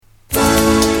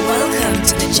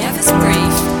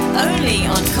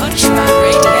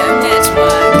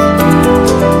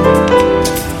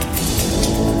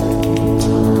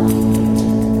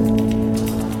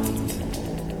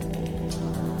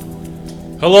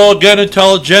Hello again,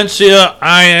 Intelligentsia.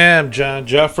 I am John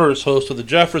Jeffers, host of the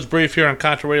Jeffers Brief here on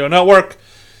Contra Radio Network.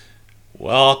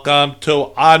 Welcome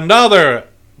to another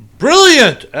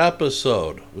brilliant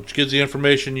episode, which gives the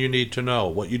information you need to know.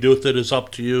 What you do with it is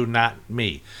up to you, not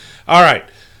me. All right.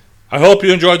 I hope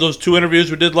you enjoyed those two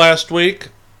interviews we did last week.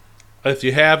 If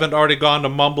you haven't already gone to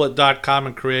mumblet.com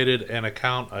and created an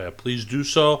account, please do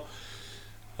so.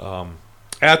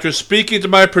 After speaking to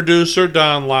my producer,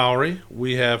 Don Lowry,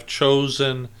 we have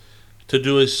chosen to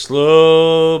do a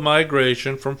slow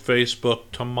migration from Facebook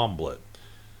to Mumblet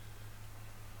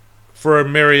for a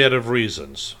myriad of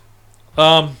reasons.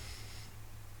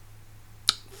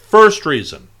 First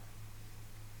reason,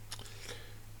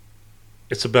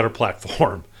 it's a better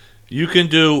platform. You can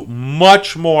do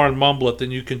much more on Mumblet than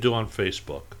you can do on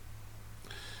Facebook.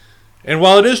 And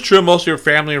while it is true most of your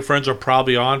family and friends are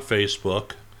probably on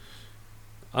Facebook,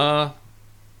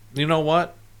 you know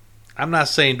what? I'm not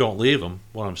saying don't leave them.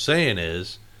 What I'm saying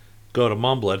is go to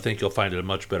Mumblet. I think you'll find it a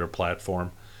much better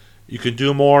platform. You can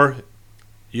do more.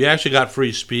 You actually got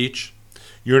free speech.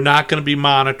 You're not going to be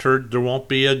monitored. There won't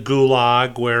be a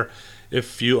gulag where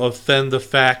if you offend the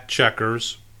fact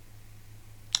checkers,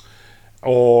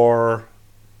 or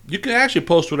you can actually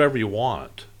post whatever you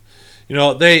want.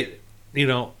 Nick,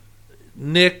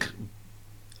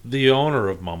 the owner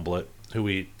of Mumblet, who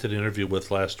we did an interview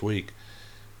with last week,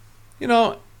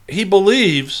 he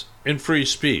believes in free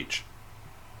speech.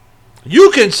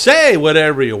 You can say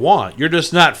whatever you want. You're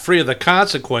just not free of the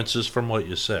consequences from what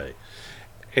you say.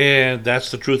 And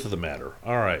that's the truth of the matter.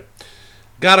 All right.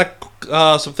 Got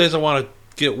some things I want to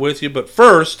get with you. But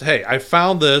first, hey, I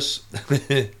found this,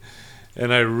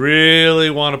 and I really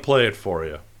want to play it for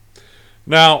you.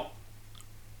 Now,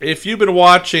 if you've been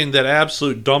watching that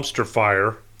absolute dumpster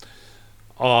fire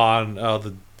on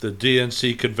the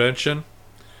DNC convention,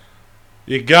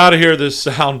 you got to hear this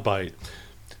soundbite.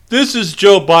 This is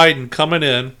Joe Biden coming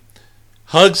in,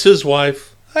 hugs his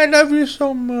wife. I love you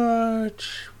so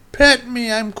much. Pet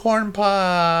me, I'm Corn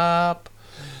Pop.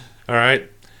 All right.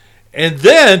 And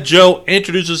then Joe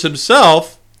introduces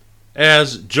himself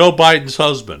as Joe Biden's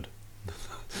husband.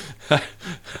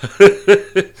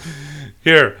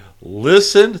 Here,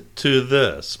 listen to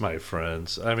this, my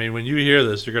friends. I mean, when you hear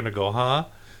this, you're going to go, huh?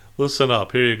 Listen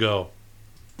up. Here you go.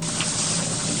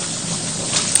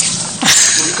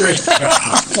 Great. Hey,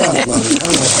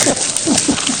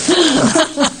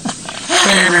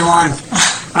 everyone.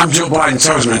 I'm Joe Biden's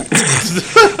husband.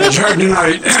 As you heard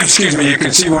tonight, you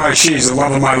can see why she's the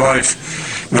love of my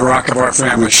life, the rock of our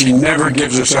family. She never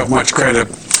gives herself much credit.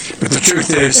 But the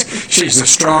truth is, she's the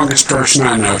strongest person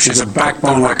I know. She's a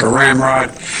backbone like a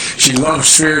ramrod. She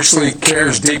loves fiercely,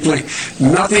 cares deeply.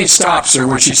 Nothing stops her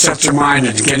when she sets her mind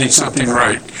into getting something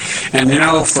right. And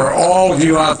for all of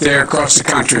you out there across the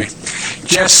country,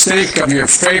 just think of your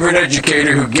favorite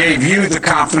educator who gave you the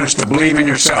confidence to believe in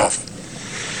yourself.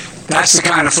 That's the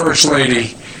kind of first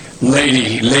lady,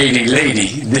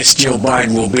 this Jill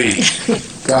Biden will be.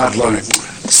 God love it.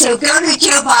 So go to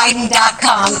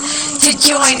JoeBiden.com to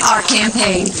join our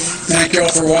campaign. Thank you all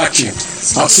for watching.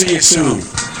 I'll see you soon.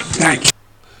 Thank you.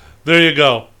 There you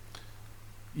go.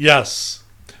 Yes.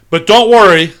 But don't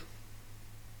worry.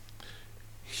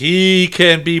 He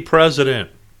can be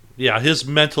president. Yeah, his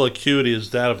mental acuity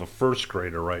is that of a first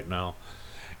grader right now.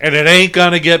 And it ain't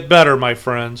going to get better, my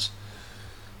friends.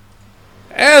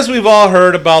 As we've all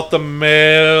heard about the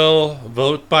mail,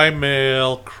 vote by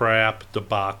mail crap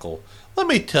debacle. Let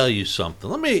me tell you something.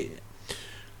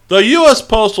 The U.S.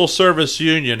 Postal Service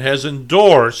Union has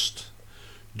endorsed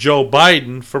Joe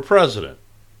Biden for president.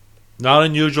 Not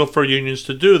unusual for unions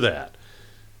to do that.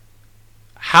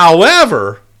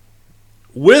 However,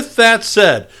 with that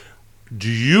said, do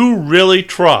you really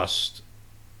trust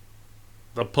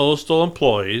the postal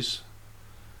employees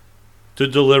to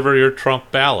deliver your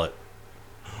Trump ballot?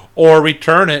 Or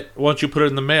return it once you put it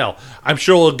in the mail? I'm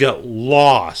sure it'll get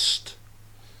lost.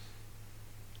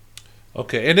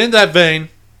 Okay, and in that vein,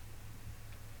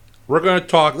 we're going to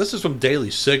talk. This is from Daily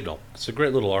Signal. It's a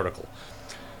great little article.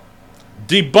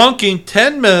 Debunking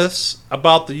 10 myths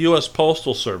about the U.S.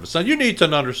 Postal Service. Now, you need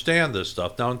to understand this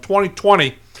stuff. Now, in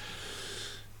 2020,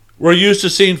 we're used to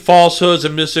seeing falsehoods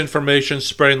and misinformation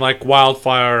spreading like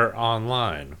wildfire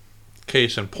online.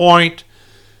 Case in point,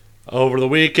 over the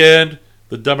weekend,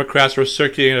 the Democrats were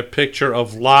circulating a picture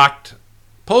of locked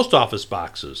post office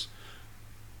boxes.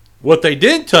 What they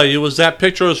didn't tell you was that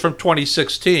picture was from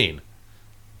 2016.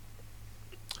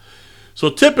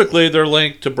 So typically they're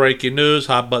linked to breaking news,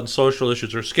 hot-button social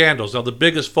issues, or scandals. Now the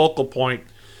biggest focal point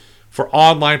for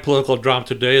online political drama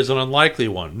today is an unlikely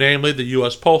one, namely the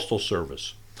U.S. Postal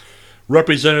Service.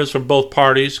 Representatives from both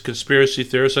parties, conspiracy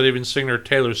theorists, and even singer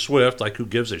Taylor Swift, like who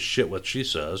gives a shit what she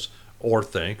says or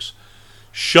thinks,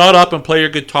 shut up and play your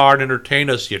guitar and entertain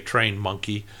us, you trained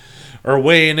monkey, are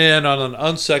weighing in on an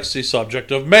unsexy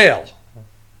subject of mail.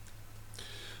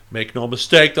 Make no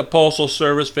mistake, the Postal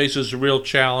Service faces real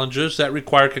challenges that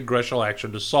require congressional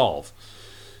action to solve.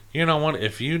 You know what?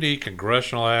 If you need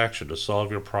congressional action to solve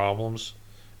your problems,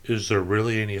 is there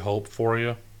really any hope for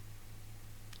you?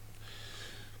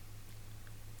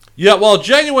 Yet, while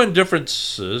genuine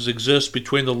differences exist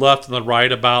between the left and the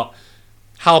right about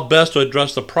how best to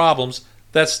address the problems,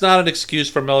 that's not an excuse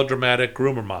for melodramatic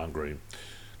rumor mongering.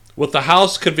 With the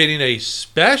House convening a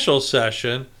special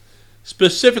session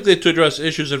specifically to address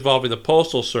issues involving the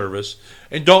Postal Service,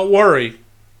 and don't worry,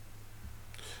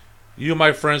 you,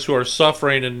 my friends who are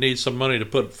suffering and need some money to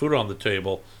put food on the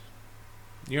table,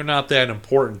 you're not that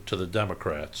important to the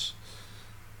Democrats.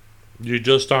 You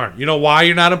just aren't. You know why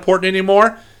you're not important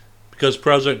anymore? Because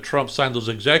President Trump signed those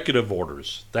executive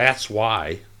orders. That's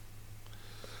why.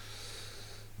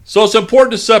 So it's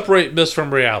important to separate myths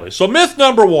from reality. So myth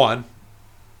number one,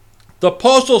 the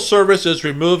Postal Service is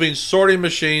removing sorting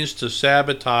machines to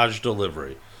sabotage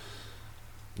delivery.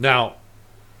 Now,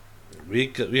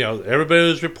 everybody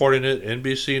was reporting it,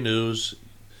 NBC News,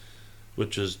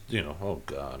 which is, oh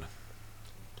God.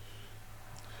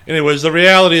 Anyways, the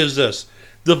reality is this.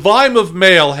 The volume of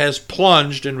mail has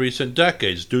plunged in recent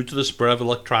decades due to the spread of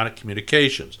electronic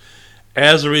communications.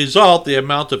 As a result, the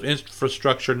amount of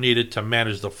infrastructure needed to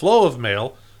manage the flow of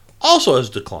mail also has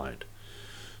declined.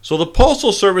 So the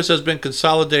Postal Service has been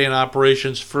consolidating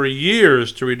operations for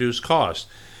years to reduce costs,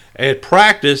 a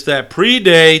practice that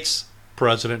predates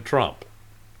President Trump.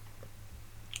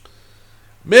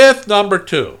 Myth number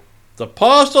two. The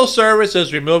Postal Service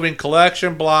is removing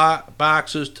collection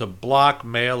boxes to block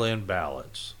mail-in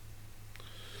ballots.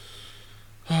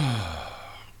 The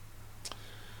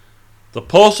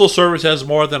Postal Service has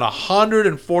more than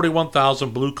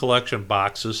 141,000 blue collection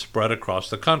boxes spread across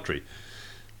the country.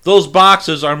 Those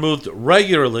boxes are moved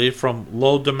regularly from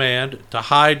low demand to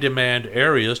high demand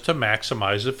areas to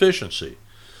maximize efficiency.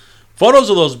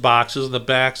 Photos of those boxes in the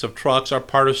backs of trucks are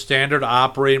part of standard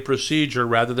operating procedure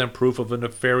rather than proof of a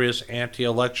nefarious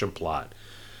anti-election plot.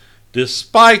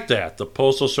 Despite that, the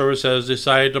Postal Service has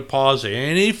decided to pause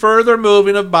any further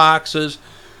moving of boxes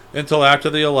until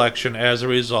after the election as a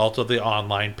result of the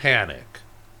online panic.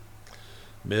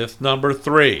 Myth number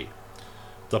three.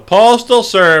 The Postal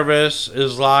Service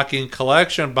is locking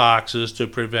collection boxes to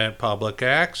prevent public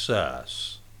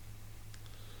access.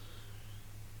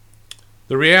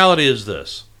 The reality is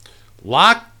this.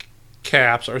 Lock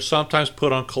caps are sometimes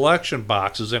put on collection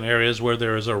boxes in areas where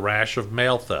there is a rash of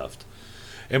mail theft.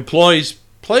 Employees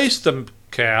place the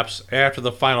caps after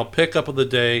the final pickup of the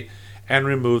day and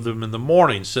remove them in the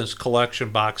morning, since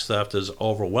collection box theft is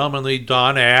overwhelmingly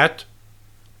done at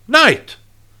night.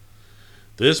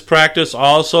 This practice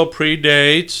also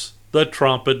predates the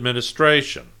Trump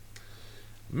administration.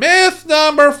 Myth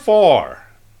number four.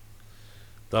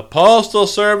 The Postal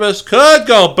Service could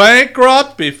go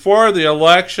bankrupt before the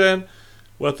election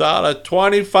without a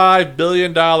 $25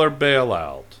 billion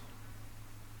bailout.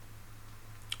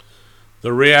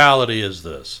 The reality is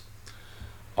this.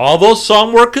 Although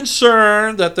some were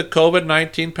concerned that the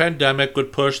COVID-19 pandemic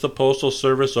would push the Postal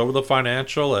Service over the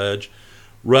financial edge,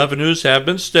 revenues have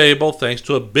been stable thanks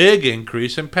to a big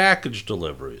increase in package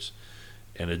deliveries.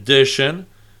 In addition,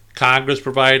 Congress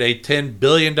provided a $10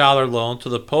 billion loan to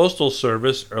the Postal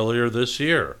Service earlier this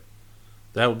year.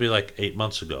 That would be like 8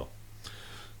 months ago.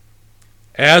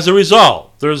 As a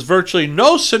result, there is virtually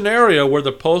no scenario where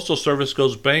the Postal Service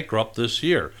goes bankrupt this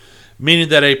year, meaning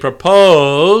that a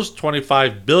proposed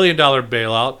 $25 billion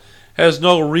bailout has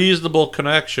no reasonable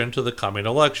connection to the coming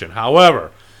election.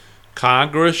 However,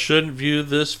 Congress shouldn't view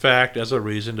this fact as a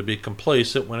reason to be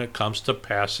complacent when it comes to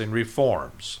passing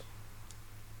reforms.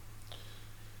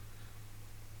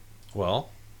 Well,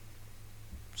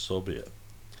 so be it.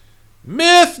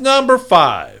 Myth number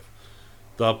five.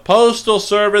 The Postal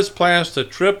Service plans to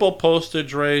triple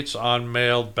postage rates on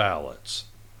mailed ballots.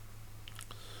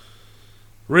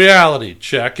 Reality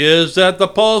check is that the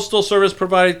Postal Service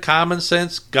provided common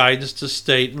sense guidance to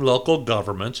state and local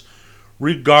governments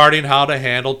regarding how to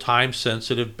handle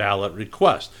time-sensitive ballot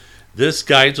requests. This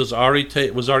guidance was already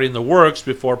in the works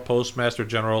before Postmaster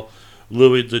General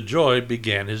Louis DeJoy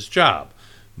began his job.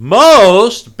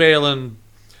 Most mail-in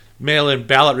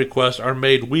ballot requests are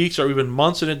made weeks or even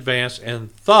months in advance and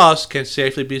thus can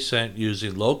safely be sent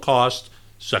using low-cost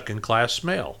second-class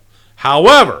mail.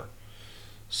 However,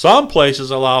 some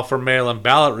places allow for mail-in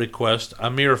ballot requests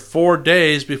a mere 4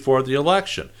 days before the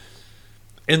election.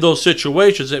 In those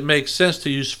situations, it makes sense to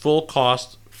use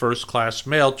full-cost first-class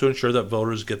mail to ensure that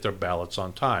voters get their ballots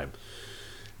on time.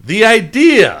 The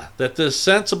idea that this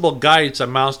sensible guidance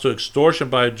amounts to extortion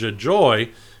by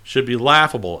DeJoy should be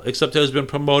laughable, except it has been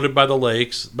promoted by the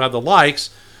likes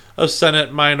of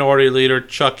Senate Minority Leader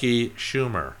Chucky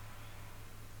Schumer.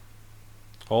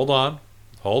 Hold on,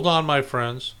 my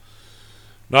friends.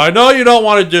 Now, I know you don't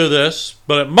want to do this,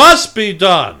 but it must be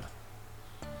done.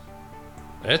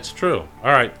 It's true.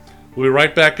 All right. We'll be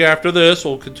right back after this.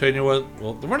 We'll continue with...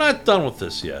 Well, we're not done with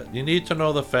this yet. You need to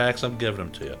know the facts. I'm giving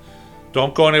them to you.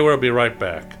 Don't go anywhere. I'll be right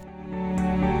back.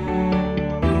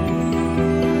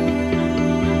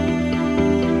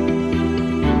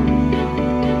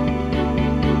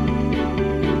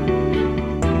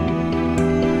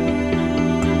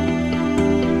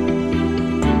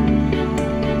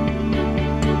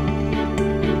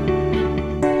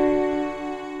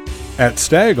 At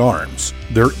Stag Arms,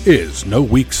 there is no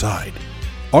weak side.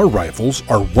 Our rifles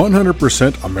are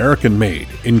 100% American made,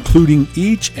 including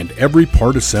each and every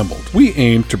part assembled. We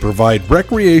aim to provide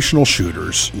recreational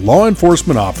shooters, law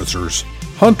enforcement officers,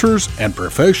 hunters, and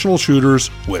professional shooters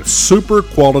with super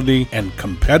quality and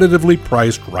competitively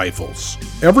priced rifles.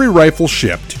 Every rifle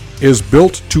shipped is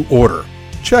built to order.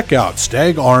 Check out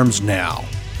Stag Arms now.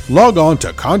 Log on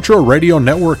to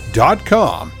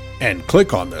ContraRadioNetwork.com and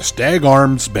click on the Stag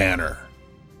Arms banner.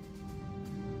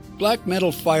 Black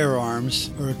Metal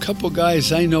Firearms are a couple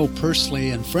guys I know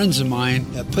personally and friends of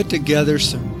mine that put together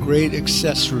some great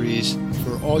accessories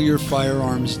for all your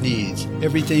firearms needs.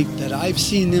 Everything that I've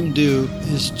seen them do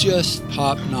is just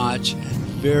top-notch and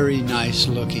very nice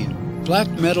looking.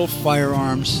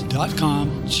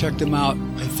 BlackMetalFirearms.com. Check them out.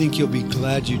 I think you'll be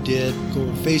glad you did. Go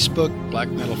to Facebook, Black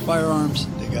Metal Firearms.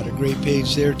 They got a great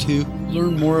page there too.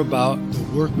 Learn more about the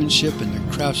workmanship and the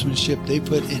craftsmanship they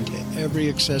put into every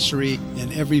accessory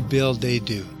and every build they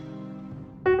do.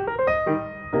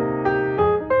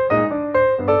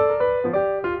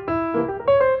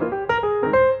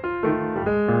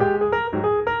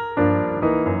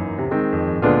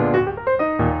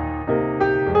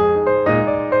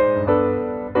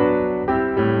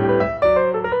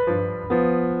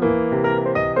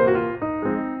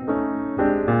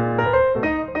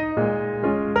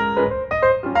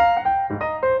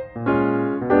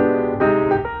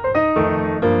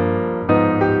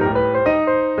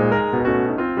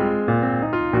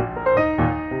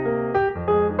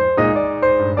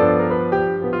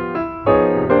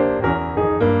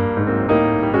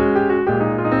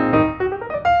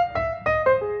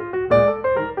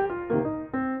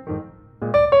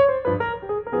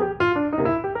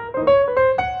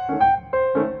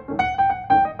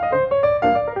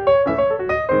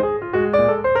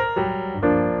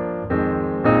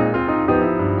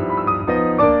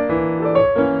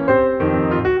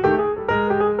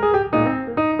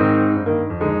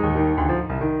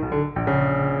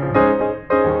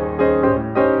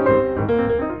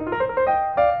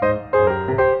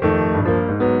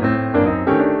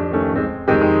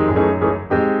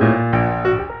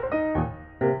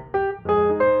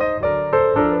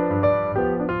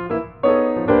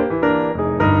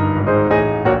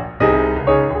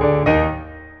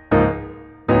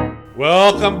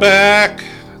 Welcome back.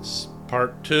 It's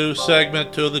part 2,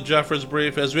 segment 2 of the Jeffers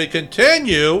Brief as we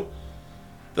continue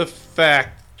the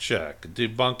fact check,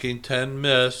 debunking 10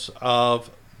 myths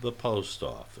of the post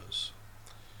office.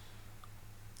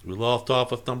 We left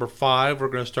off with number 5. We're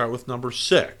going to start with number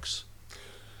 6.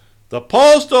 The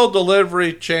postal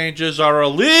delivery changes are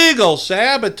illegal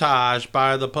sabotage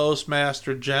by the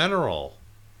Postmaster General.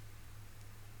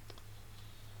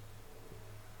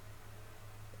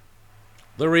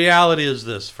 The reality is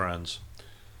this, friends.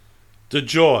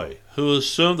 DeJoy, who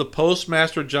assumed the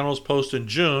Postmaster General's post in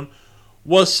June,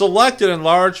 was selected in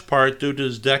large part due to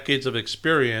his decades of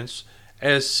experience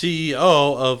as CEO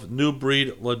of New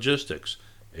Breed Logistics,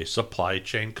 a supply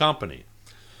chain company.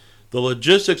 The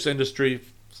logistics industry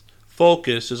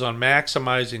focus is on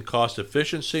maximizing cost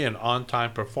efficiency and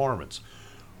on-time performance,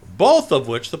 both of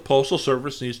which the Postal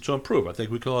Service needs to improve. I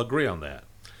think we can all agree on that.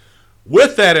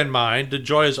 With that in mind,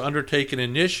 DeJoy has undertaken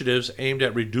initiatives aimed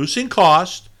at reducing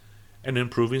cost and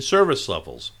improving service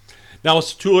levels. Now,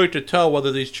 it's too early to tell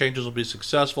whether these changes will be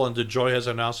successful, and DeJoy has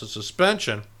announced a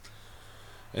suspension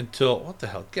until... What the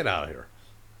hell? Get out of here.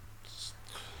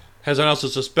 Has announced a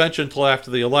suspension until after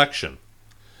the election.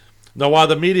 Now, while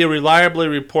the media reliably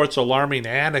reports alarming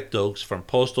anecdotes from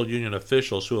postal union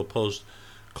officials who oppose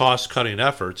cost-cutting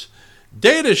efforts,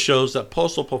 data shows that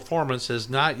postal performance has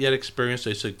not yet experienced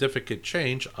a significant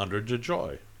change under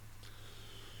DeJoy.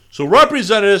 So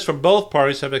representatives from both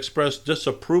parties have expressed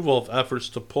disapproval of efforts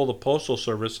to pull the Postal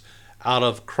Service out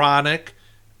of chronic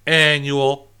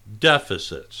annual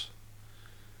deficits.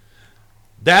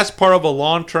 That's part of a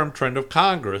long-term trend of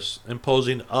Congress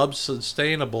imposing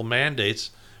unsustainable mandates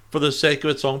for the sake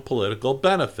of its own political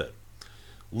benefit.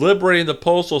 Liberating the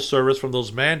Postal Service from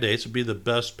those mandates would be the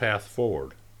best path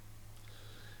forward.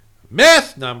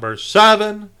 Myth number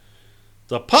 7.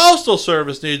 The Postal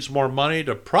Service needs more money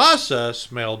to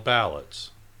process mailed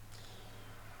ballots.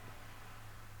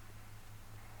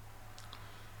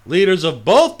 Leaders of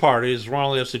both parties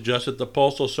wrongly have suggested the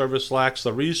Postal Service lacks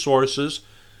the resources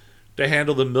to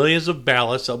handle the millions of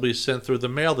ballots that will be sent through the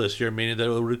mail this year, meaning that it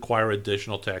will require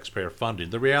additional taxpayer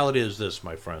funding. The reality is this,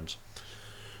 my friends.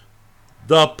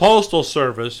 The Postal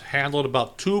Service handled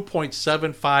about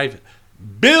 2.75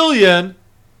 billion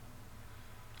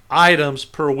items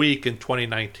per week in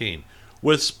 2019,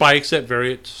 with spikes at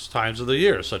various times of the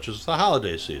year, such as the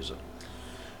holiday season.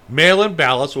 Mail-in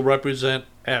ballots will represent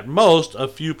at most a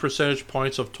few percentage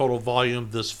points of total volume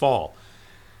this fall,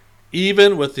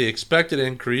 even with the expected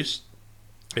increase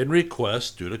in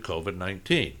requests due to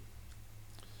COVID-19.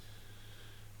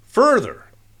 Further,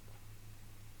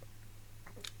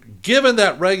 given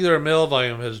that regular mail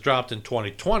volume has dropped in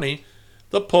 2020,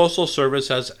 the Postal Service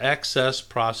has excess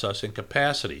processing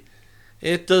capacity.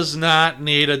 It does not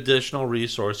need additional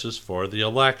resources for the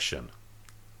election.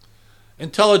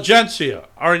 Intelligentsia,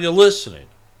 are you listening?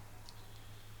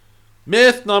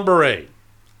 Myth number 8.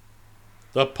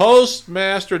 The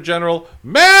Postmaster General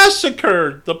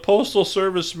massacred the Postal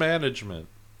Service management.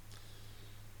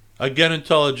 Again,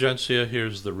 intelligentsia,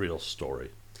 here's the real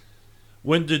story.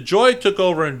 When DeJoy took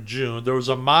over in June, there was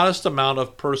a modest amount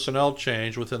of personnel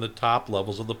change within the top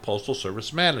levels of the Postal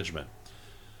Service management.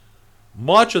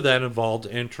 Much of that involved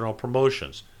internal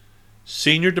promotions.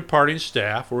 Senior departing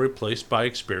staff were replaced by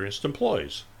experienced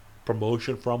employees.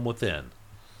 Promotion from within.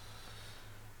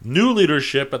 New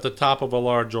leadership at the top of a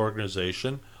large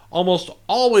organization almost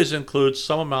always includes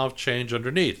some amount of change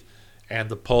underneath, and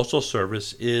the Postal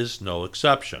Service is no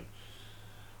exception.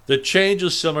 The change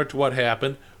is similar to what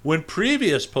happened when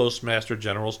previous Postmaster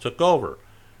Generals took over,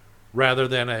 rather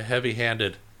than a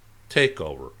heavy-handed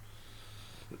takeover.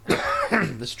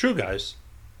 It's true, guys.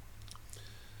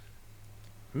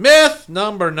 Myth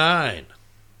number 9.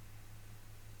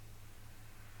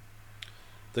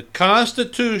 The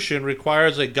Constitution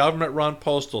requires a government-run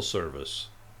postal service.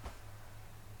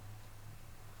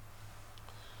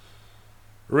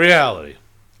 Reality.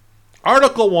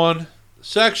 Article 1,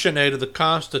 Section 8 of the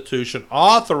Constitution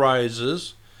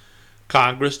authorizes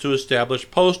Congress to establish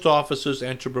post offices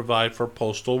and to provide for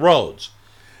postal roads.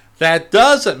 That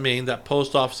doesn't mean that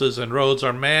post offices and roads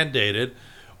are mandated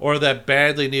or that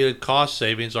badly needed cost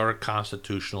savings are a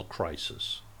constitutional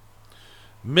crisis.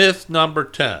 Myth number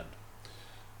 10.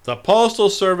 The Postal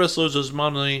Service loses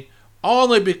money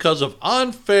only because of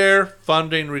unfair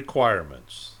funding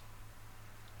requirements.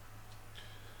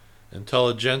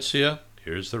 Intelligentsia,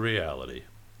 here's the reality.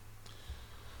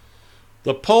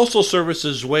 The Postal Service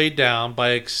is weighed down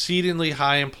by exceedingly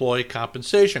high employee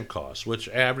compensation costs, which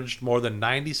averaged more than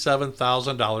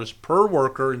 $97,000 per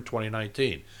worker in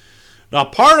 2019. Now,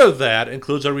 part of that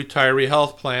includes a retiree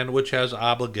health plan, which has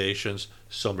obligations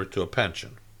similar to a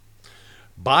pension.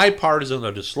 Bipartisan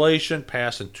legislation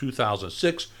passed in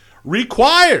 2006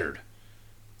 required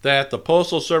that the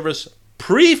Postal Service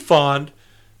pre-fund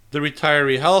the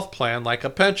retiree health plan like a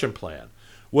pension plan,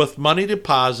 with money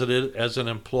deposited as an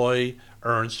employee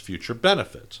earns future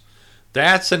benefits.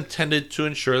 That's intended to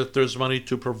ensure that there's money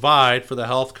to provide for the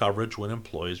health coverage when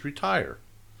employees retire.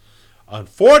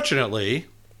 Unfortunately,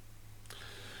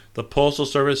 the Postal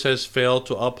Service has failed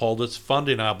to uphold its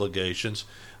funding obligations,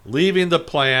 leaving the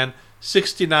plan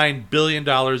 $69 billion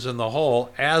in the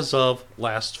hole as of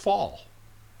last fall.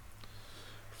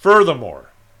 Furthermore,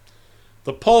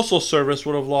 the Postal Service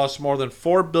would have lost more than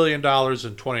 $4 billion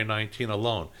in 2019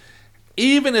 alone,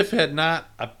 even if it had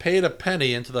not paid a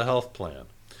penny into the health plan.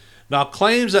 Now,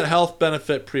 claims that health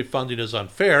benefit pre-funding is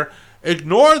unfair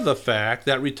ignore the fact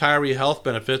that retiree health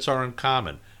benefits are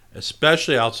uncommon,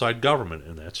 especially outside government,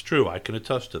 and that's true. I can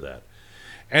attest to that.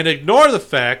 And ignore the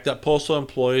fact that postal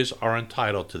employees are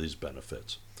entitled to these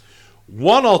benefits.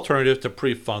 One alternative to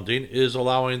pre-funding is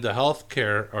allowing the health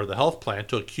care or the health plan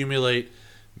to accumulate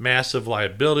massive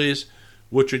liabilities,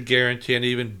 which would guarantee an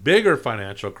even bigger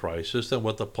financial crisis than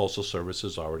what the Postal Service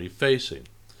is already facing.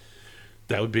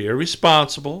 That would be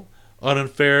irresponsible,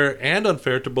 unfair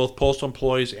to both postal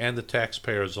employees and the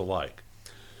taxpayers alike.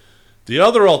 The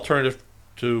other alternative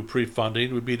to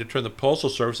pre-funding would be to turn the Postal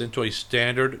Service into a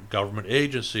standard government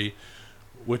agency,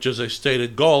 which is a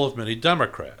stated goal of many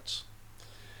Democrats.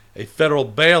 A federal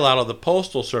bailout of the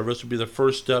Postal Service would be the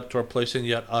first step toward placing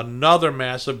yet another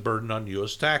massive burden on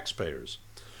U.S. taxpayers.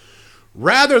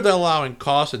 Rather than allowing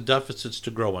costs and deficits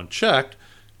to grow unchecked,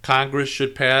 Congress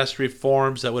should pass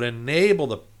reforms that would enable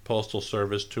the Postal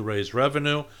Service to raise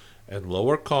revenue and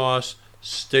lower costs,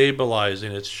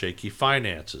 stabilizing its shaky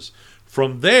finances.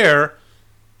 From there,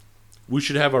 we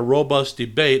should have a robust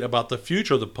debate about the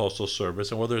future of the Postal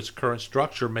Service and whether its current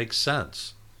structure makes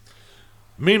sense.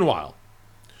 Meanwhile,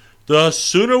 the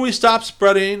sooner we stop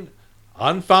spreading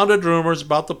unfounded rumors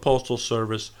about the Postal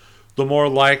Service, the more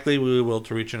likely we will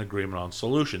to reach an agreement on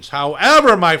solutions.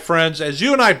 However, my friends, as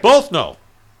you and I both know,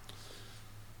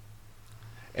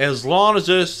 as long as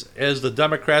the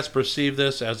Democrats perceive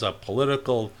this as a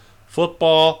political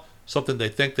football, something they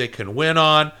think they can win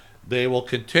on, they will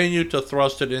continue to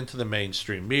thrust it into the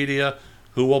mainstream media,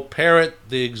 who will parrot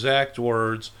the exact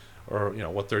words or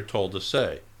what they're told to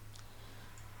say.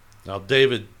 Now,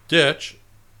 David Ditch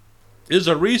is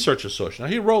a research associate.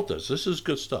 Now, he wrote this. This is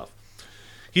good stuff.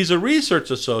 He's a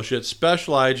research associate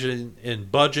specializing in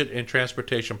budget and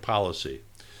transportation policy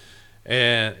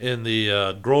and in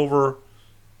the Grover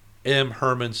M.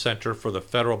 Herman Center for the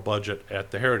Federal Budget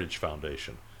at the Heritage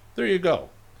Foundation. There you go.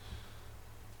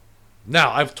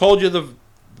 Now, I've told you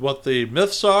what the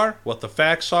myths are, what the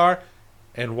facts are,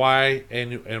 and why,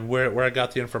 and where I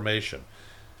got the information.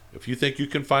 If you think you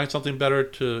can find something better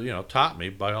to, top me,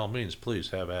 by all means,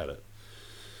 please have at it.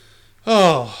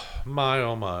 Oh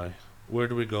my. Where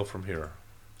do we go from here?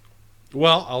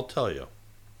 Well, I'll tell you.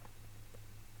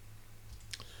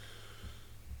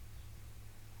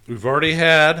 We've already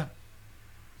had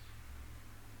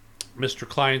Mr.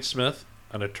 Kleinsmith,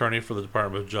 an attorney for the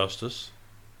Department of Justice,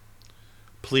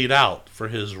 plead out for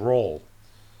his role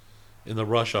in the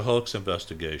Russia hoax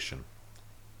investigation.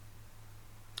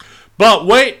 But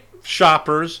wait,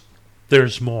 shoppers,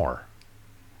 there's more.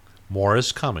 More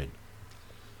is coming.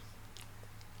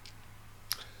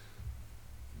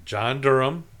 John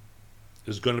Durham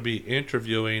is going to be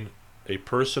interviewing a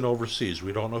person overseas.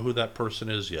 We don't know who that person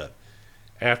is yet.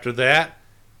 After that,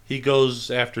 he goes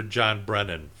after John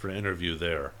Brennan for an interview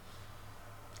there.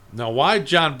 Now, why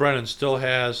John Brennan still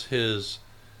has his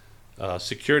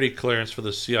security clearance for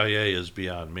the CIA is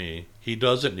beyond me. He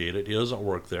doesn't need it. He doesn't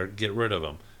work there. Get rid of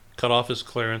him. Cut off his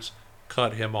clearance.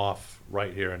 Cut him off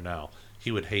right here and now.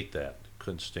 He would hate that.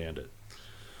 Couldn't stand it.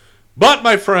 But,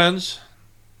 my friends,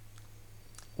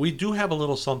 we do have a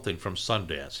little something from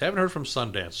Sundance. Haven't heard from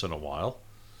Sundance in a while.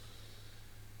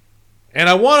 And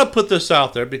I want to put this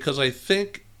out there because I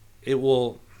think it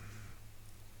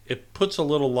puts a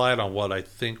little light on what I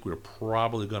think we're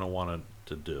probably going to want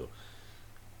to do.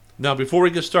 Now, before we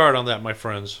get started on that, my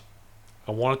friends,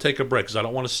 I want to take a break because I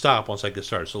don't want to stop once I get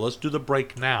started. So let's do the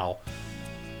break now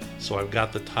so I've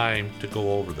got the time to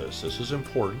go over this. This is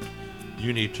important.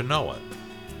 You need to know it.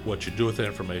 What you do with the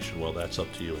information, well, that's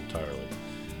up to you entirely.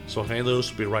 So Hank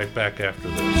Lewis will be right back after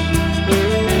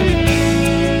this.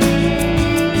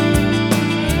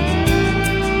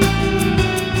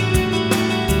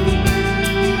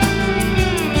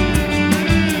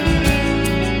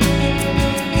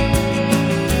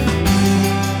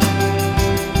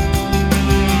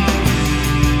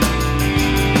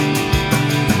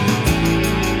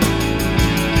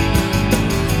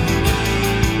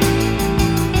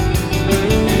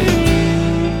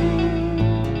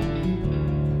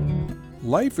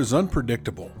 Life is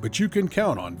unpredictable, but you can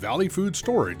count on Valley Food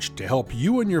Storage to help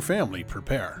you and your family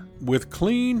prepare. With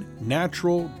clean,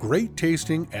 natural,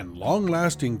 great-tasting, and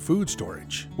long-lasting food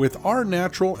storage, with our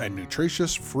natural and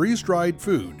nutritious freeze-dried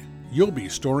food, you'll be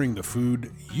storing the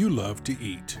food you love to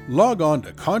eat. Log on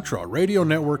to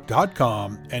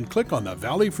ContraRadioNetwork.com and click on the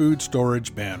Valley Food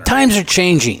Storage banner. Times are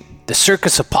changing. The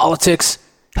circus of politics,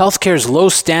 healthcare's low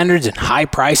standards and high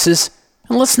prices,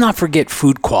 and let's not forget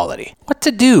food quality. What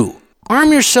to do?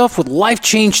 Arm yourself with Life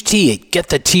Change Tea at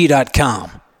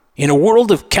GetTheTea.com. In a world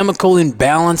of chemical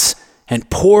imbalance and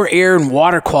poor air and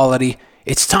water quality,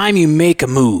 it's time you make a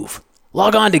move.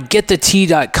 Log on to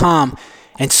GetTheTea.com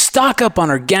and stock up on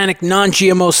organic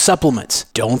non-GMO supplements.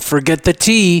 Don't forget the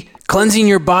tea. Cleansing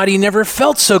your body never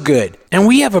felt so good. And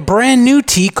we have a brand new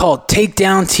tea called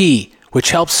Takedown Tea,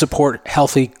 which helps support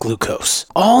healthy glucose.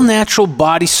 All natural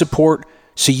body support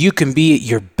so you can be at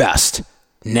your best,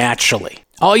 naturally.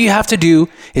 All you have to do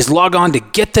is log on to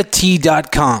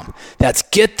GetTheTea.com. That's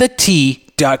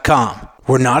GetTheTea.com.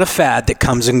 We're not a fad that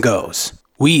comes and goes.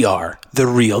 We are the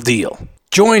real deal.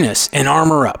 Join us and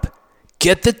armor up.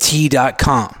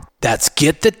 GetTheTea.com. That's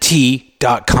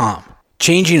GetTheTea.com.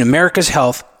 Changing America's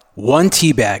health one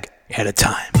tea bag at a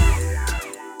time.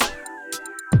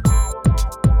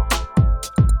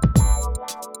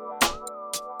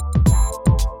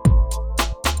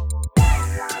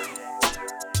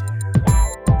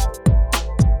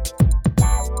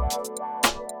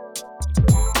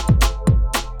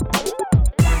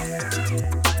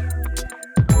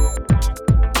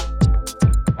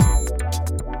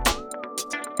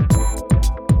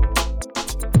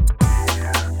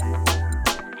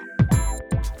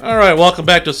 All right, welcome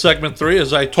back to segment 3.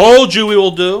 As I told you we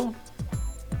will do,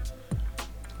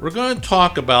 we're going to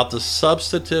talk about the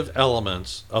substantive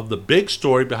elements of the big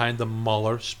story behind the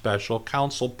Mueller special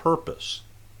counsel purpose.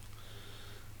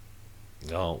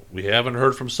 Now, we haven't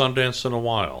heard from Sundance in a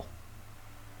while,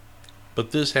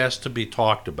 but this has to be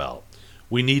talked about.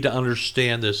 We need to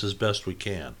understand this as best we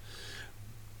can.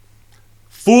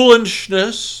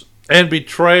 Foolishness and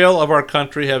betrayal of our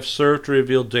country have served to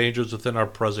reveal dangers within our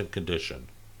present condition.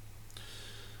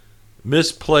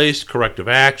 Misplaced corrective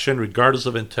action, regardless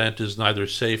of intent, is neither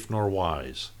safe nor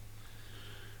wise.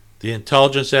 The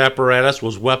intelligence apparatus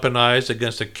was weaponized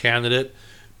against a candidate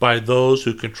by those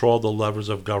who control the levers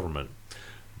of government.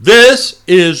 This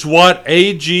is what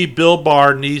AG Bill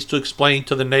Barr needs to explain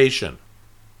to the nation.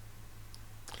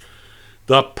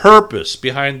 The purpose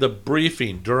behind the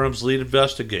briefing Durham's lead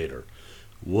investigator,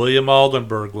 William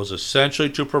Oldenburg, was essentially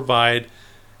to provide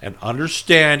an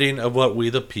understanding of what we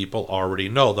the people already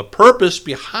know. The purpose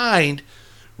behind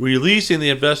releasing the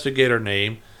investigator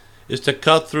name is to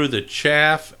cut through the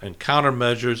chaff and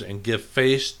countermeasures and give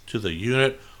face to the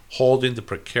unit holding the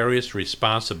precarious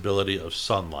responsibility of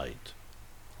sunlight.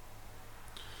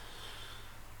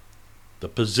 The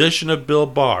position of Bill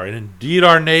Barr, and indeed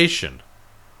our nation,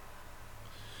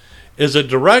 is a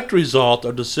direct result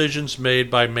of decisions made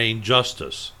by Maine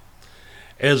Justice,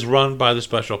 as run by the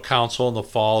special counsel in the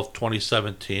fall of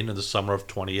 2017 and the summer of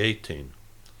 2018.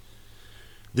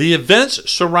 The events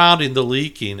surrounding the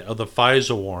leaking of the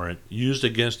FISA warrant used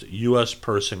against U.S.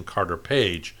 person Carter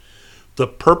Page, the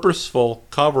purposeful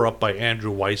cover-up by Andrew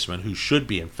Weissman, who should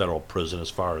be in federal prison as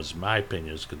far as my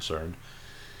opinion is concerned,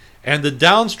 and the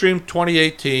downstream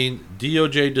 2018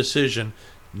 DOJ decision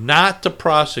not to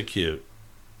prosecute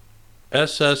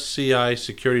SSCI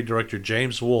Security Director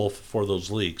James Wolfe for those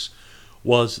leaks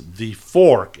was the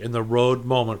fork in the road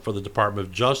moment for the Department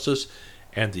of Justice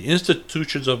and the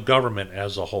institutions of government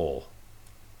as a whole.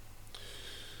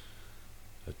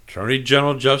 Attorney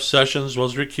General Jeff Sessions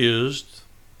was recused.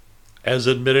 As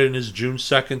admitted in his June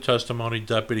 2nd testimony,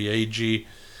 Deputy AG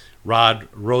Rod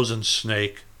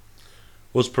Rosensnake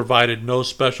was provided no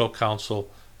special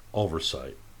counsel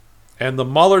oversight. And the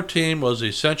Mueller team was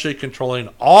essentially controlling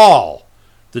all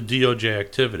the DOJ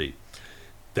activity.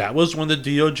 That was when the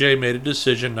DOJ made a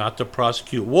decision not to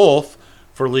prosecute Wolfe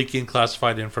for leaking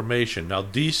classified information. Now,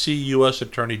 D.C. U.S.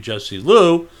 Attorney Jesse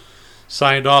Liu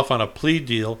signed off on a plea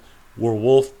deal where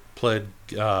Wolfe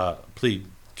plead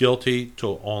guilty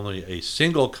to only a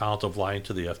single count of lying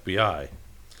to the FBI.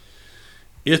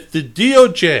 If the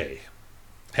DOJ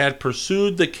had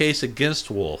pursued the case against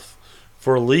Wolfe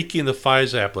for leaking the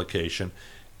FISA application,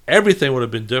 everything would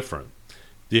have been different.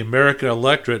 The American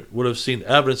electorate would have seen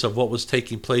evidence of what was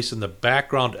taking place in the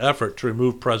background effort to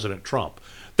remove President Trump.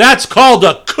 That's called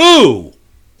a coup!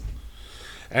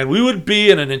 And we would be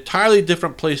in an entirely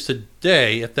different place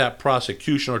today if that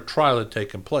prosecution or trial had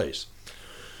taken place.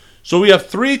 So we have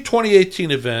 3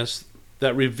 2018 events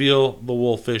that reveal the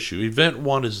Wolfe issue. Event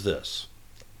 1 is this.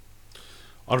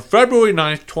 On February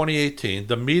 9th, 2018,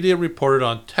 the media reported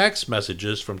on text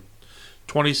messages from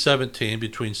 2017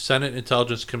 between Senate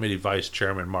Intelligence Committee Vice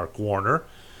Chairman Mark Warner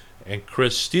and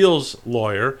Chris Steele's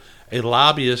lawyer, a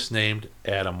lobbyist named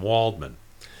Adam Waldman.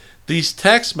 These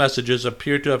text messages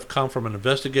appear to have come from an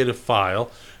investigative file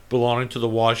belonging to the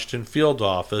Washington Field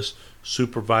Office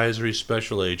Supervisory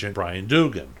Special Agent Brian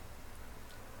Dugan.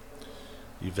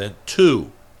 Event 2.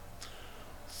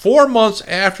 4 months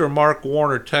after Mark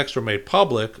Warner texts were made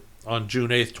public on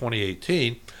June 8,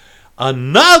 2018,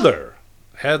 another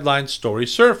headline story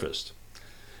surfaced.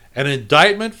 An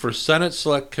indictment for Senate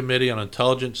Select Committee on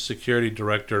Intelligence Security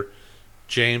Director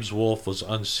James Wolfe was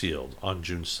unsealed on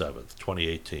June 7,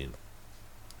 2018.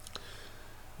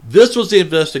 This was the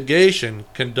investigation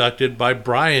conducted by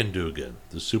Brian Dugan,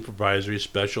 the Supervisory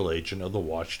Special Agent of the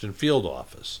Washington Field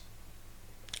Office.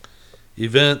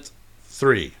 Event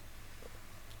 3.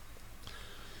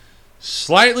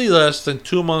 Slightly less than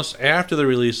 2 months after the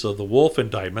release of the Wolfe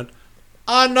indictment,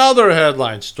 another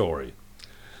headline story.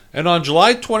 And on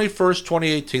July 21st,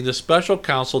 2018, the special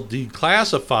counsel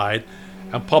declassified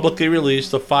and publicly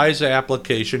released the FISA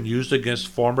application used against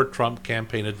former Trump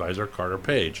campaign advisor Carter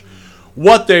Page.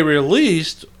 What they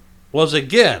released was,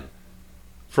 again,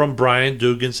 from Brian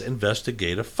Dugan's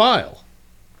investigative file.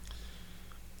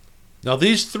 Now,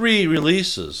 these 3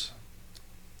 releases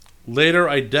later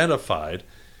identified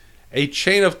a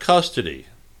chain of custody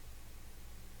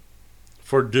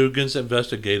for Dugan's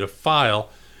investigative file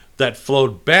that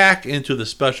flowed back into the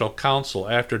special counsel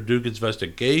after Dugan's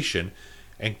investigation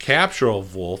and capture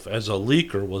of Wolfe as a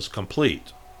leaker was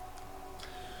complete.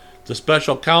 The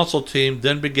special counsel team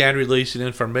then began releasing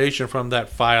information from that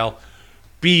file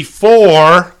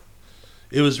before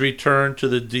it was returned to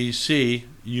the D.C.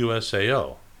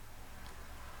 USAO,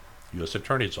 U.S.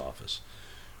 Attorney's Office,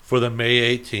 for the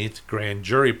May 18th grand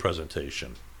jury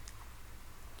presentation.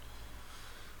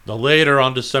 Now later,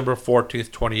 on December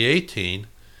 14th, 2018,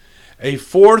 a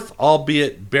fourth,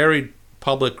 albeit buried,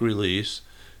 public release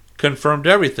confirmed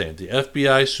everything. The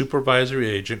FBI supervisory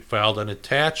agent filed an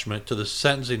attachment to the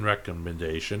sentencing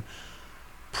recommendation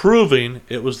proving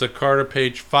it was the Carter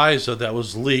Page FISA that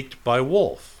was leaked by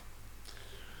Wolf.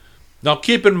 Now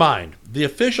keep in mind, the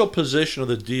official position of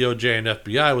the DOJ and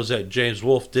FBI was that James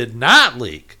Wolf did not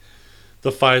leak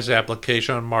the FISA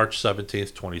application on March 17,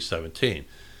 2017.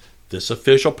 This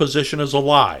official position is a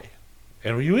lie,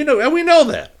 and we know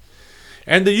that.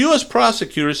 And the U.S.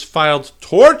 prosecutors filed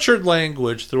tortured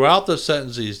language throughout the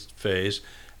sentencing phase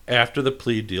after the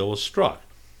plea deal was struck.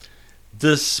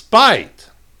 Despite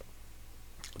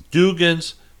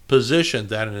Dugan's position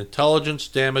that an intelligence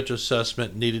damage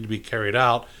assessment needed to be carried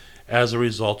out as a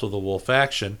result of the Wolf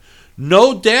action,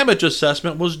 no damage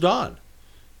assessment was done.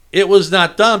 It was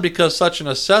not done because such an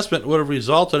assessment would have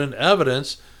resulted in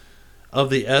evidence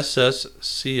of the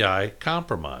SSCI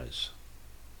compromise.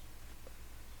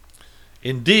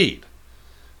 Indeed,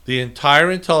 the entire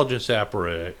intelligence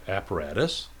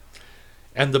apparatus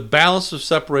and the balance of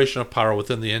separation of power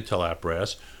within the intel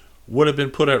apparatus would have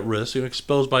been put at risk and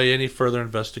exposed by any further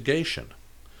investigation.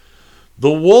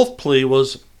 The Wolf plea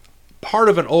was part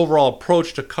of an overall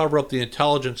approach to cover up the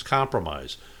intelligence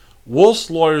compromise.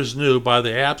 Wolf's lawyers knew by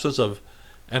the absence of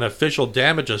an official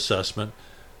damage assessment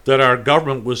that our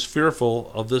government was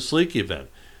fearful of this leak event.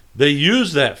 They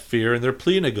used that fear in their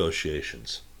plea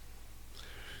negotiations.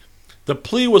 The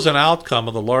plea was an outcome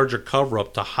of the larger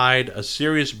cover-up to hide a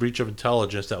serious breach of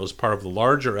intelligence that was part of the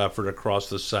larger effort across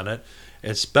the Senate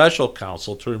and special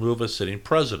counsel to remove a sitting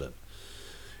president.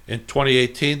 In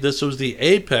 2018, this was the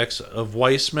apex of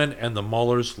Weissman and the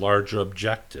Mueller's larger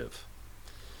objective.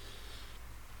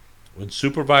 When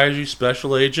Supervisory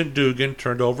Special Agent Dugan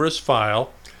turned over his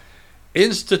file,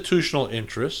 institutional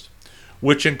interest,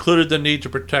 which included the need to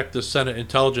protect the Senate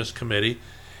Intelligence Committee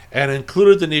and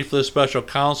included the need for the special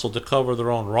counsel to cover their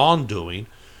own wrongdoing,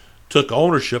 took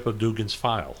ownership of Dugan's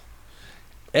file.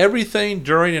 Everything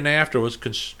during and after was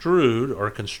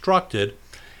constructed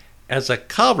as a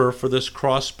cover for this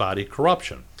cross-body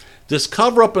corruption. This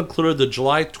cover-up included the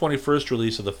July 21st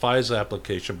release of the FISA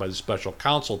application by the special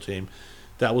counsel team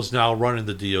that was now running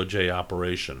the DOJ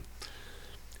operation.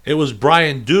 It was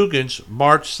Brian Dugan's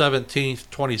March 17,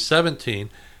 2017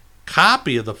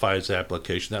 copy of the FISA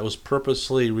application that was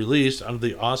purposely released under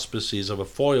the auspices of a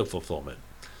FOIA fulfillment.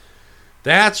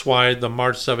 That's why the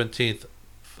March 17th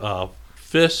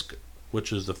FISC,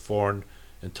 which is the Foreign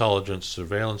Intelligence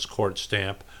Surveillance Court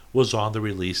stamp, was on the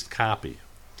released copy.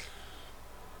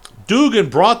 Dugan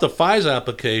brought the FISA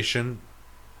application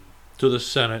to the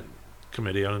Senate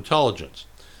Committee on Intelligence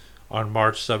on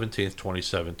March 17,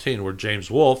 2017, where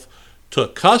James Wolf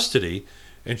took custody,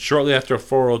 and shortly after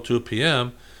 4:02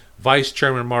 p.m., Vice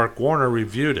Chairman Mark Warner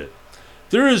reviewed it.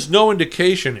 There is no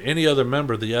indication any other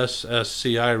member of the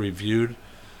SSCI reviewed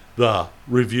the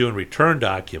review and return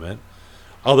document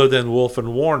other than Wolf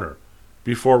and Warner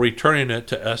before returning it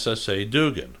to SSA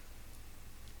Dugan.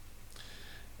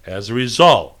 As a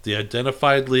result, the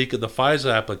identified leak of the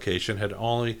FISA application had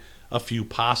only a few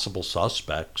possible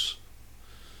suspects.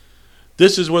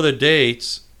 This is where the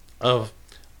dates of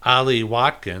Ali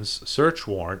Watkins' search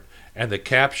warrant and the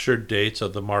captured dates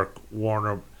of the Mark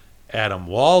Warner Adam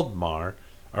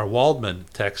Waldman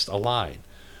text align.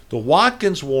 The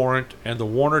Watkins warrant and the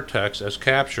Warner text as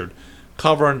captured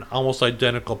cover an almost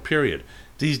identical period.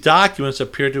 These documents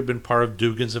appear to have been part of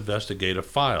Dugan's investigative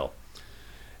file.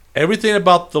 Everything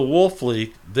about the Wolf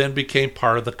leak then became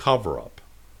part of the cover-up.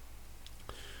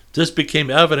 This became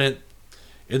evident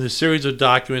in the series of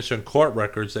documents and court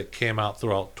records that came out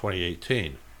throughout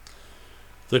 2018.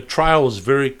 The trail was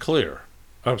very clear,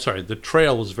 and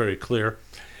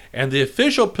the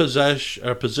official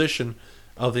position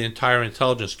of the entire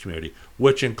intelligence community,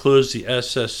 which includes the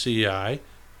SSCI,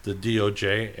 the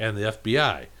DOJ, and the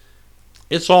FBI,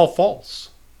 it's all false.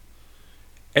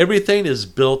 Everything is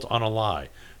built on a lie.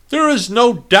 There is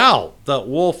no doubt that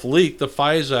Wolf leaked the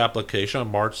FISA application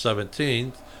on March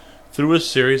 17th through a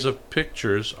series of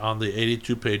pictures on the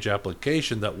 82-page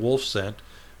application that Wolf sent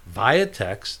via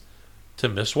text to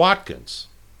Miss Watkins.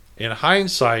 In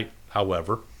hindsight,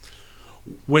 however,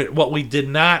 what we did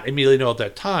not immediately know at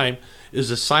that time is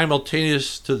the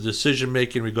simultaneous to the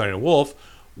decision-making regarding Wolf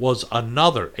was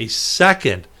a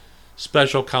second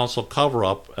special counsel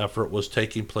cover-up effort was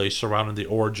taking place surrounding the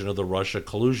origin of the Russia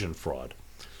collusion fraud.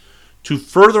 To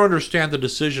further understand the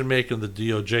decision-making of the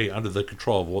DOJ under the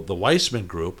control of the Weissman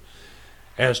Group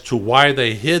as to why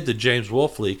they hid the James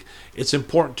Wolfe leak, it's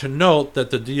important to note that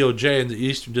the DOJ in the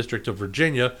Eastern District of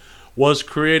Virginia was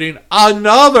creating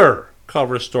another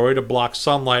cover story to block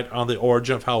sunlight on the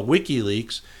origin of how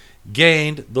WikiLeaks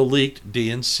gained the leaked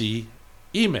DNC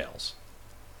emails.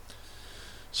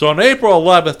 So on April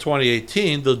 11,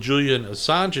 2018, the Julian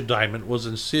Assange indictment was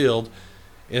unsealed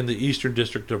in the Eastern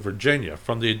District of Virginia.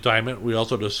 From the indictment, we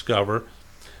also discover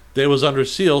that it was under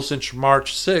seal since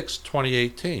March 6,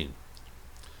 2018.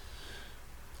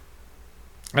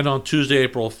 And on Tuesday,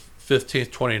 April 15,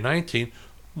 2019,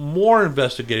 more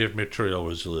investigative material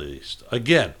was released.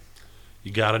 Again,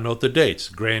 you got to note the dates.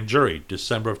 Grand jury,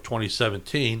 December of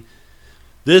 2017.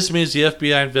 This means the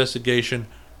FBI investigation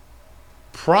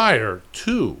prior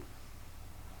to.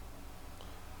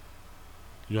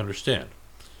 You understand?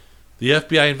 The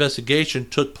FBI investigation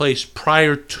took place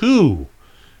prior to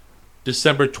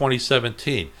December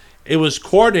 2017. It was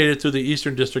coordinated through the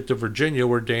Eastern District of Virginia,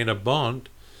 where Dana Bond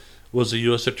was the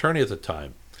U.S. attorney at the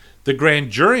time. The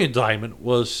grand jury indictment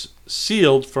was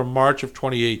sealed from March of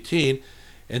 2018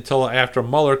 until after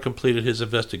Mueller completed his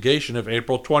investigation of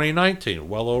April 2019,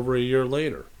 well over a year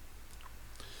later.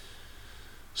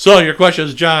 So your question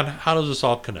is, John, how does this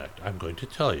all connect? I'm going to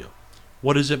tell you.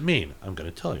 What does it mean? I'm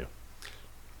going to tell you.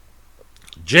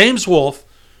 James Wolfe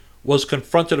was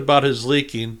confronted about his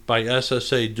leaking by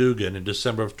SSA Dugan in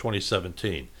December of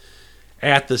 2017.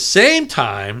 At the same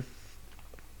time,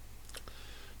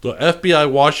 the FBI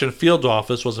Washington field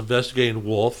office was investigating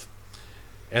Wolfe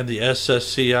and the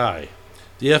SSCI.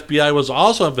 The FBI was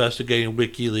also investigating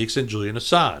WikiLeaks and Julian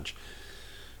Assange.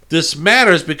 This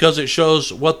matters because it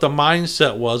shows what the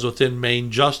mindset was within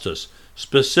Maine Justice,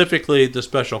 specifically the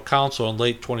special counsel in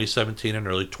late 2017 and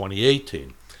early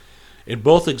 2018. In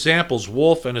both examples,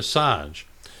 Wolfe and Assange,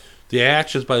 the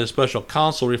actions by the special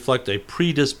counsel reflect a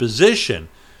predisposition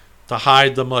to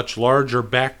hide the much larger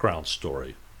background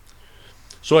story.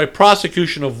 So a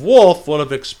prosecution of Wolfe would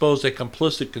have exposed a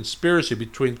complicit conspiracy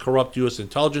between corrupt U.S.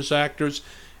 intelligence actors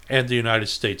and the United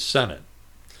States Senate.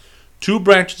 Two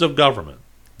branches of government,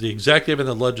 the executive and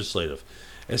the legislative,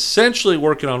 essentially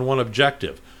working on one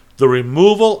objective, the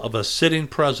removal of a sitting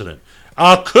president.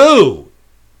 A coup!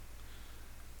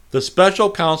 The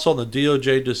special counsel and the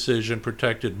DOJ decision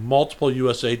protected multiple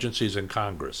U.S. agencies and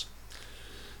Congress.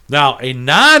 Now, a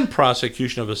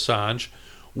non-prosecution of Assange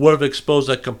would have exposed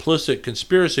a complicit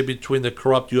conspiracy between the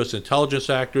corrupt U.S. intelligence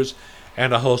actors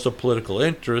and a host of political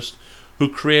interests who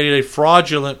created a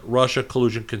fraudulent Russia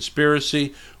collusion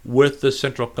conspiracy with the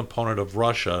central component of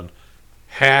Russia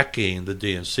hacking the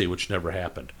DNC, which never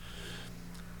happened.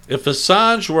 If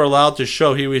Assange were allowed to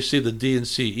show he received the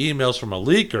DNC emails from a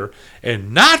leaker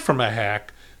and not from a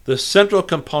hack, the central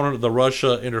component of the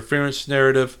Russia interference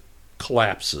narrative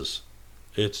collapses.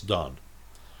 It's done.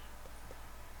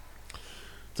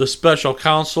 The special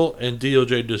counsel and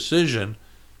DOJ decision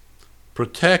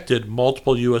protected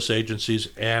multiple U.S. agencies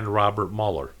and Robert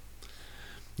Mueller.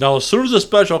 Now, as soon as the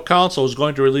special counsel was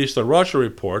going to release the Russia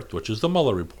report, which is the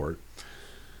Mueller report,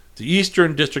 the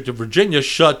Eastern District of Virginia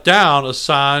shut down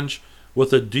Assange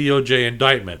with a DOJ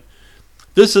indictment.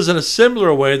 This is in a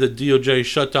similar way that DOJ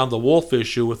shut down the Wolfe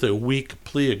issue with a weak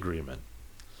plea agreement.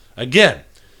 Again,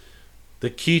 the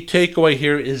key takeaway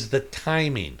here is the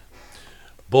timing.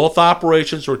 Both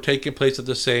operations were taking place at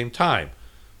the same time,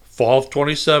 fall of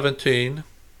 2017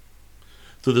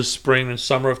 through the spring and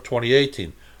summer of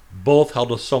 2018. Both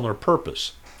held a similar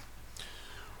purpose.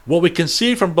 What we can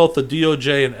see from both the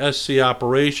DOJ and SC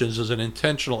operations is an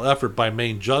intentional effort by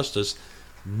Maine Justice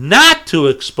not to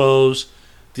expose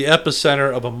the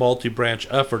epicenter of a multi-branch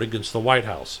effort against the White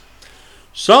House.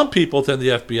 Some people within the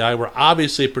FBI were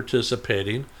obviously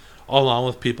participating, along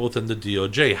with people within the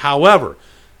DOJ. However,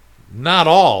 not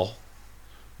all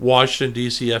Washington,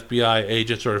 D.C. FBI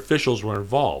agents or officials were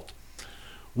involved.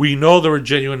 We know there were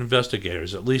genuine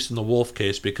investigators, at least in the Wolfe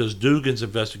case, because Dugan's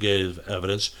investigative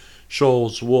evidence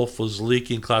shows Wolfe was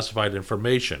leaking classified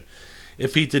information.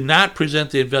 If he did not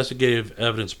present the investigative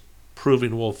evidence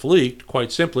proving Wolfe leaked,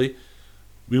 quite simply,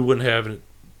 we wouldn't have it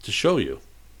to show you.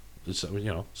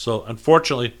 So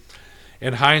unfortunately,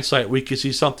 in hindsight, we can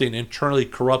see something internally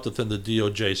corrupt within the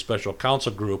DOJ special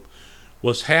counsel group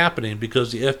was happening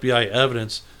because the FBI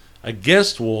evidence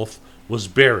against Wolfe was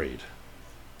buried.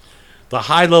 The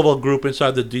high-level group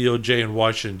inside the DOJ in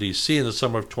Washington, D.C. in the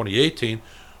summer of 2018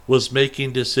 was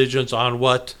making decisions on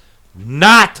what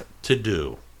not to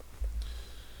do.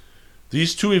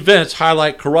 These two events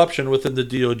highlight corruption within the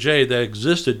DOJ that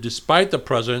existed despite the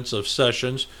presence of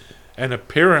Sessions and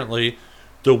apparently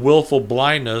the willful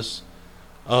blindness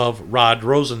of Rod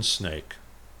Rosensnake.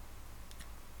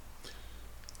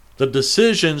 The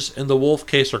decisions in the Wolf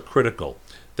case are critical.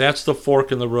 That's the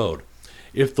fork in the road.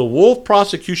 If the Wolf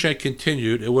prosecution had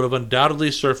continued, it would have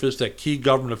undoubtedly surfaced that key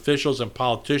government officials and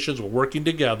politicians were working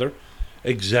together,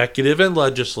 executive and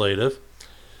legislative.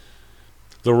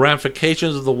 The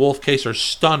ramifications of the Wolf case are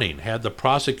stunning. Had the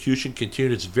prosecution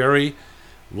continued, it's very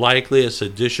likely a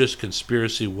seditious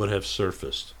conspiracy would have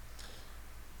surfaced.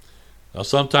 Now,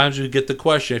 sometimes you get the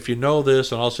question, if you know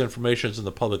this and all this information is in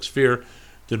the public sphere,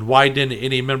 then why didn't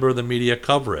any member of the media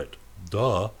cover it?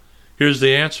 Duh. Here's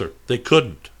the answer. They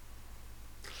couldn't.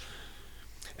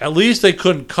 At least they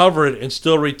couldn't cover it and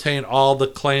still retain all the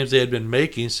claims they had been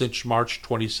making since March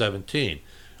 2017,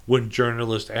 when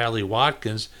journalist Allie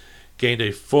Watkins gained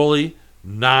a fully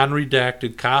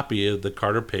non-redacted copy of the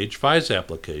Carter Page FISA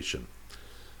application.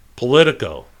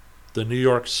 Politico, the New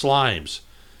York Slimes,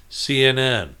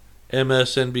 CNN,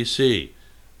 MSNBC,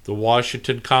 the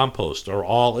Washington Compost are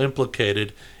all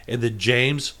implicated in the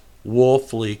James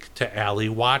Wolf leak to Allie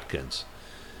Watkins.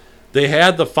 They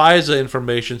had the FISA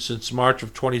information since March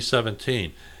of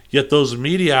 2017, yet those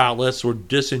media outlets were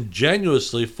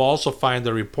disingenuously falsifying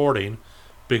their reporting,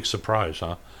 big surprise,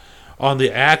 huh, on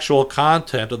the actual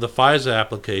content of the FISA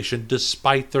application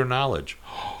despite their knowledge.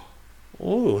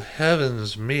 Oh,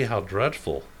 heavens me, how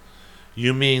dreadful.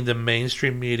 You mean the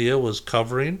mainstream media was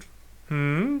covering?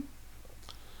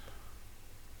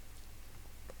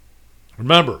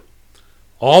 Remember,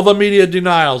 all the media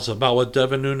denials about what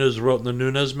Devin Nunes wrote in the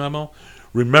Nunes memo.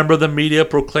 Remember the media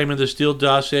proclaiming the Steele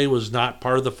dossier was not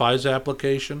part of the FISA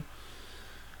application?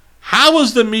 How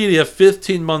was the media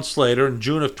 15 months later, in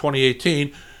June of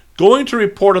 2018, going to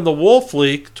report on the Wolf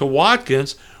leak to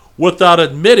Watkins without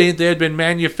admitting they had been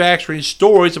manufacturing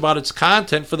stories about its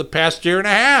content for the past year and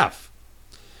a half?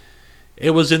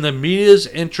 It was in the media's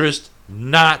interest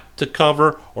not to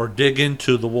cover or dig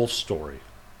into the Wolf story.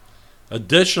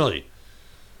 Additionally,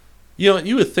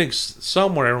 you would think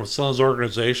somewhere in some of those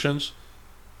organizations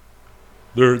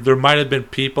there might have been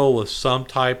people with some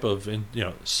type of,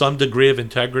 some degree of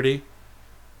integrity,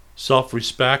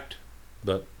 self-respect,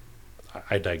 but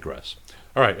I digress.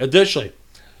 All right, additionally,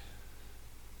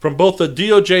 from both the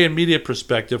DOJ and media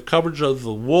perspective, coverage of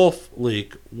the Wolf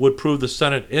leak would prove the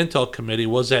Senate Intel Committee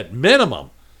was at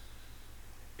minimum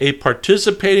a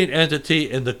participating entity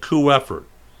in the coup effort.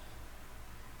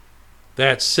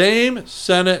 That same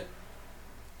Senate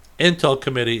Intel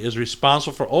Committee is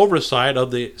responsible for oversight of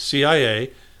the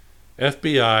CIA,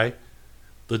 FBI,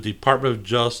 the Department of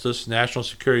Justice, National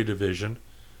Security Division,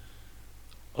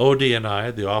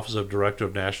 ODNI, the Office of Director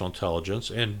of National Intelligence,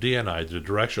 and DNI, the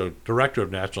Director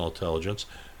of National Intelligence,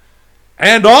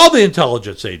 and all the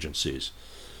intelligence agencies.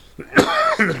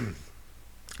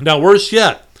 Now, worse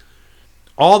yet,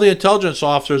 all the intelligence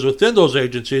officers within those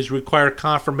agencies require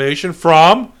confirmation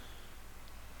from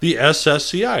the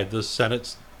SSCI, the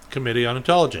Senate Committee on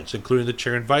Intelligence, including the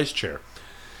chair and vice chair.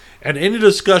 And any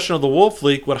discussion of the Wolf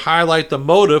leak would highlight the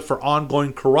motive for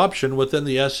ongoing corruption within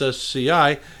the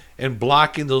SSCI and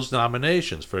blocking those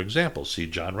nominations. For example, see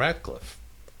John Ratcliffe.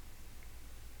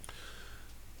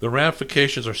 The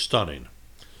ramifications are stunning.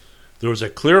 There was a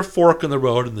clear fork in the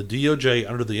road, and the DOJ,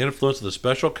 under the influence of the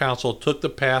special counsel, took the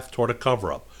path toward a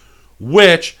cover-up,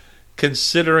 which,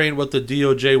 considering what the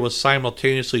DOJ was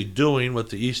simultaneously doing with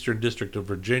the Eastern District of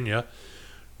Virginia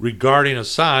regarding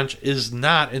Assange, is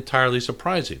not entirely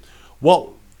surprising.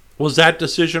 Well, was that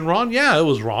decision wrong? Yeah, it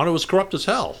was wrong. It was corrupt as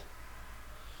hell.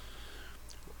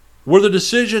 Were the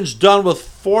decisions done with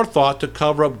forethought to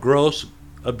cover up gross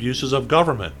abuses of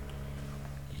government?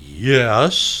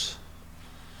 Yes.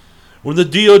 When the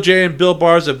DOJ and Bill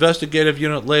Barr's investigative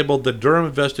unit labeled the Durham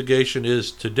investigation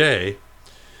is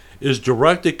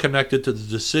directly connected to the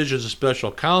decisions of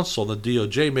special counsel the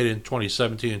DOJ made in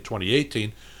 2017 and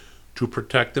 2018 to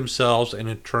protect themselves and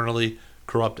internally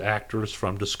corrupt actors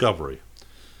from discovery.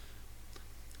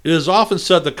 It is often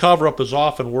said the cover-up is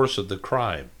often worse than the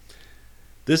crime.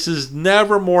 This is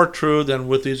never more true than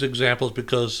with these examples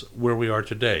because where we are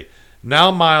today.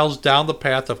 Now miles down the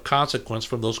path of consequence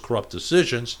from those corrupt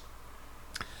decisions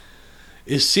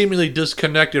is seemingly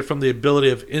disconnected from the ability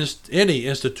of any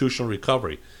institutional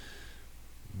recovery.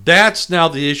 That's now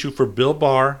the issue for Bill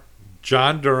Barr,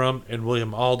 John Durham, and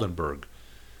William Aldenberg.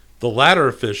 The latter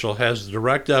official has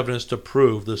direct evidence to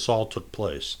prove this all took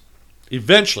place.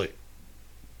 Eventually,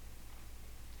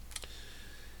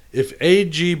 if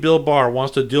AG Bill Barr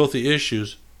wants to deal with the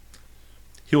issues,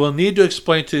 he will need to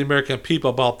explain to the American people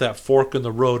about that fork in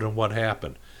the road and what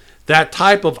happened. That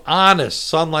type of honest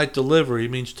sunlight delivery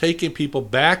means taking people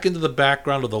back into the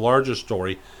background of the larger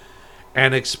story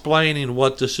and explaining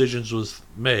what decisions was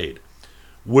made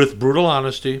with brutal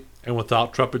honesty and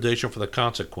without trepidation for the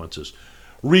consequences,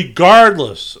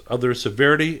 regardless of their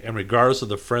severity and regardless of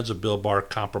the friends of Bill Barr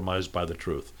compromised by the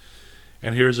truth.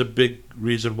 And here's a big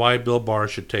reason why Bill Barr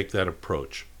should take that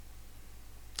approach.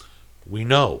 We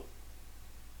know.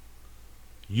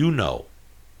 You know.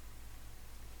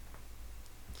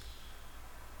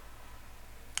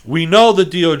 We know the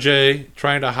DOJ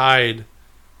trying to hide.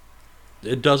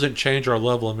 It doesn't change our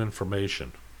level of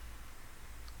information.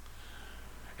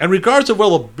 And regardless of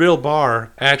whether Bill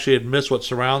Barr actually admits what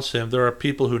surrounds him, there are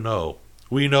people who know.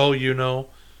 We know, you know.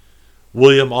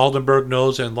 William Aldenberg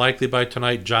knows, and likely by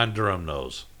tonight, John Durham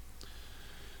knows.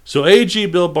 So AG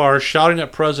Bill Barr shouting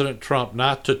at President Trump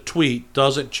not to tweet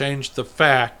doesn't change the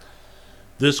fact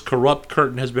this corrupt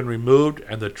curtain has been removed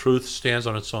and the truth stands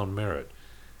on its own merit.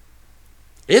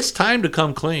 It's time to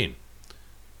come clean.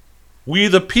 We,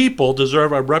 the people,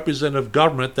 deserve a representative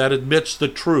government that admits the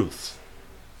truth.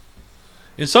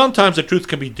 And sometimes the truth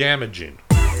can be damaging.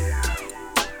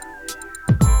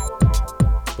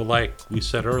 But like we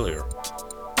said earlier,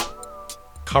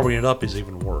 covering it up is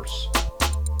even worse.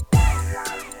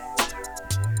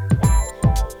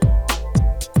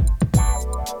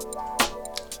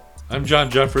 I'm John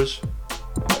Jeffers,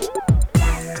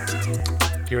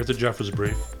 here at the Jeffers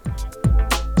Brief.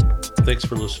 Thanks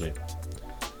for listening.